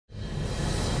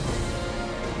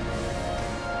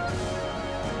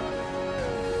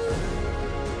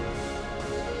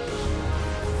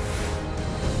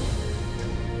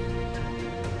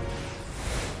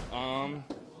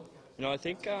I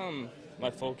think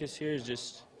my focus here is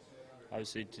just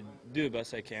obviously to do the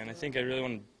best I can. I think I really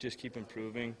want to just keep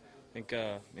improving. I think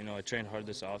I trained hard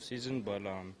this off season, but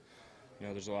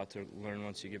there's a lot to learn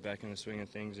once you get back in the swing of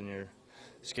things and you're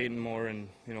skating more and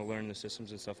learn the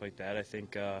systems and stuff like that. I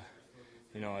think I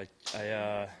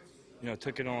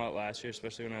took it a lot last year,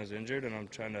 especially when I was injured, and I'm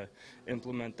trying to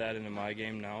implement that into my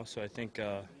game now. So I think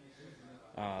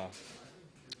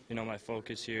my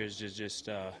focus here is just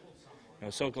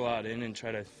soak a lot in and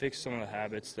try to fix some of the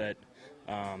habits that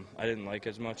I didn't like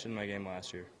as much in my game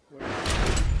last year.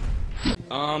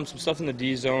 Some stuff in the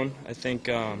D zone. I think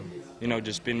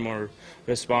just being more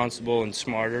responsible and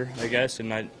smarter, I guess, and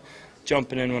not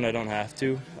jumping in when I don't have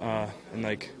to, and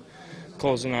like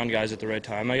closing on guys at the right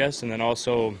time, I guess. And then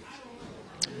also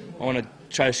I want to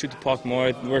try to shoot the puck more.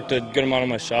 I worked a good amount on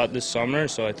my shot this summer,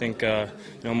 so I think I'm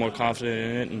more confident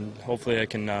in it, and hopefully I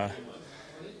can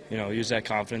use that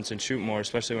confidence and shoot more,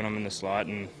 especially when I'm in the slot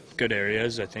in good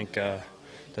areas. I think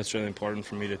that's really important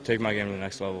for me to take my game to the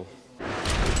next level.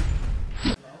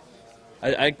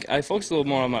 I focus a little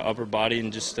more on my upper body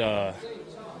and just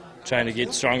trying to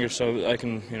get stronger so I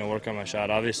can work on my shot.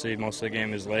 Obviously, most of the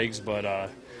game is legs, but I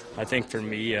think for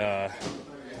me,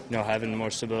 having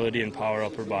more stability and power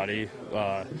upper body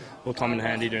will come in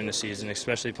handy during the season,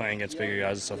 especially playing against bigger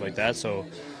guys and stuff like that. So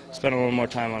spend a little more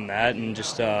time on that and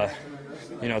just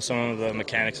some of the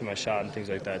mechanics of my shot and things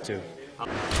like that too.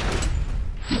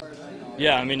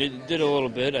 Yeah, I mean, it did a little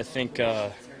bit. I think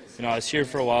I was here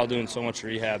for a while doing so much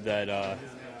rehab that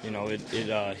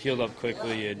it healed up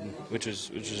quickly, which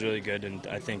was really good. And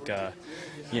I think that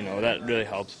really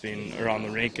helps being around the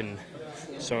rink, and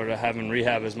sort of having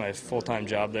rehab as my full-time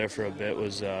job there for a bit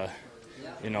was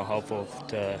helpful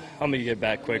to help me get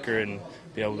back quicker and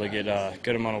be able to get a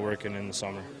good amount of work in the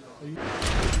summer.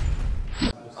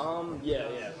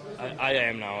 Yeah, I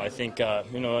am now. I think at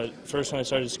first when I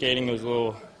started skating it was a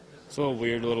little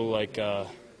weird, a little like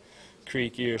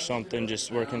creaky or something,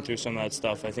 just working through some of that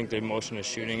stuff. I think the motion of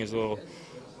shooting is a little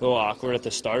awkward at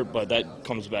the start, but that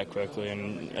comes back quickly.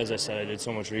 And as I said, I did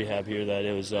so much rehab here that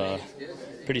it was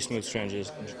pretty smooth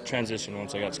transition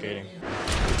once I got skating.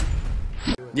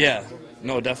 Yeah,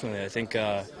 no, definitely. I think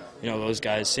those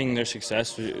guys, seeing their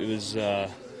success, it was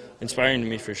inspiring to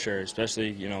me for sure.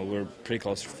 Especially we're pretty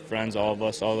close friends, all of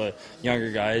us, all the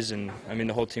younger guys, and I mean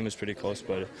the whole team was pretty close,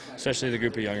 but especially the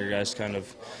group of younger guys kind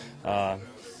of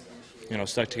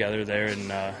stuck together there,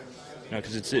 and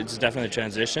because it's definitely a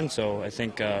transition. So I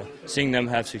think seeing them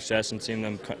have success and seeing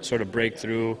them sort of break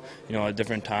through at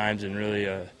different times and really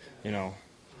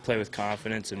play with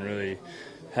confidence and really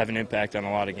have an impact on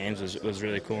a lot of games was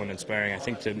really cool and inspiring, I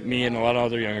think, to me and a lot of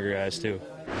other younger guys too.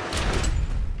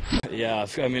 Yeah,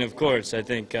 I mean, of course. I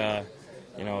think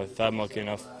if I'm lucky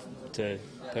enough to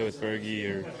play with Bergie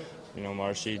or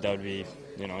Marshy, that would be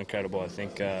incredible. I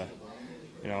think I'm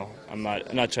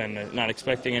not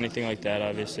expecting anything like that.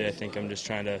 Obviously, I think I'm just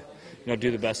trying to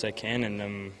do the best I can,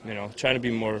 and trying to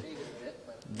be more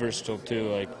versatile too.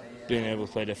 Like being able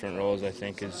to play different roles, I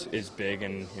think is big,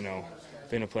 and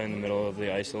being able to play in the middle of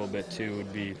the ice a little bit too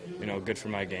would be good for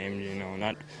my game.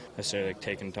 Not necessarily like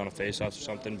taking a ton of faceoffs or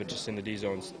something, but just in the D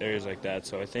zone areas like that.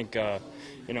 So I think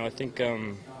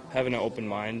having an open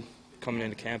mind coming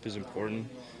into camp is important,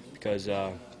 because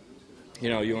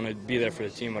you want to be there for the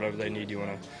team, whatever they need. You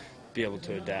want to be able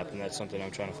to adapt, and that's something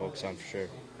I'm trying to focus on for sure.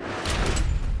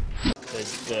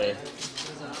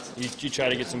 You try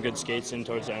to get some good skates in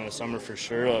towards the end of the summer for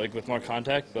sure, like with more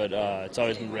contact, but it's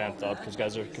always been ramped up because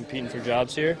guys are competing for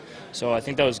jobs here. So I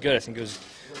think that was good. I think it's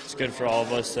good for all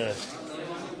of us to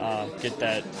get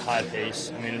that high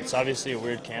pace. I mean, it's obviously a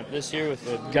weird camp this year with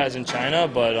the guys in China,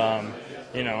 but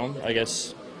I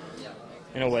guess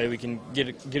in a way we can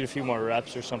get a few more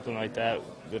reps or something like that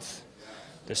with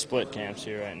the split camps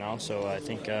here right now. So I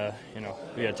think we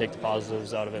got to take the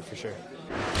positives out of it for sure.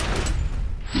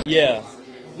 Yeah.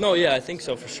 No, yeah, I think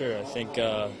so for sure. I think,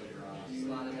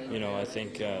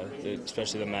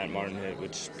 especially the Matt Martin hit,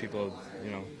 which people,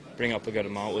 bring up a good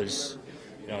amount, was,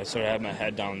 I sort of had my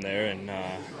head down there, and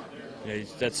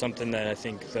that's something that I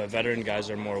think the veteran guys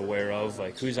are more aware of,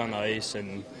 like who's on the ice,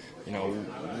 and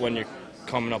when you're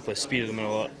coming up with speed of the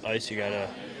middle of the ice, you gotta,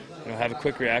 have a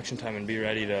quick reaction time and be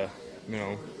ready to,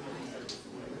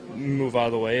 move out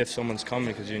of the way if someone's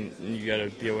coming, because you gotta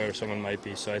be aware someone might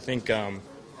be. So I think.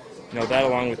 That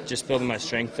along with just building my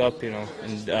strength up,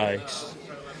 and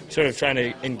sort of trying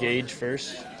to engage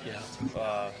first. Yeah.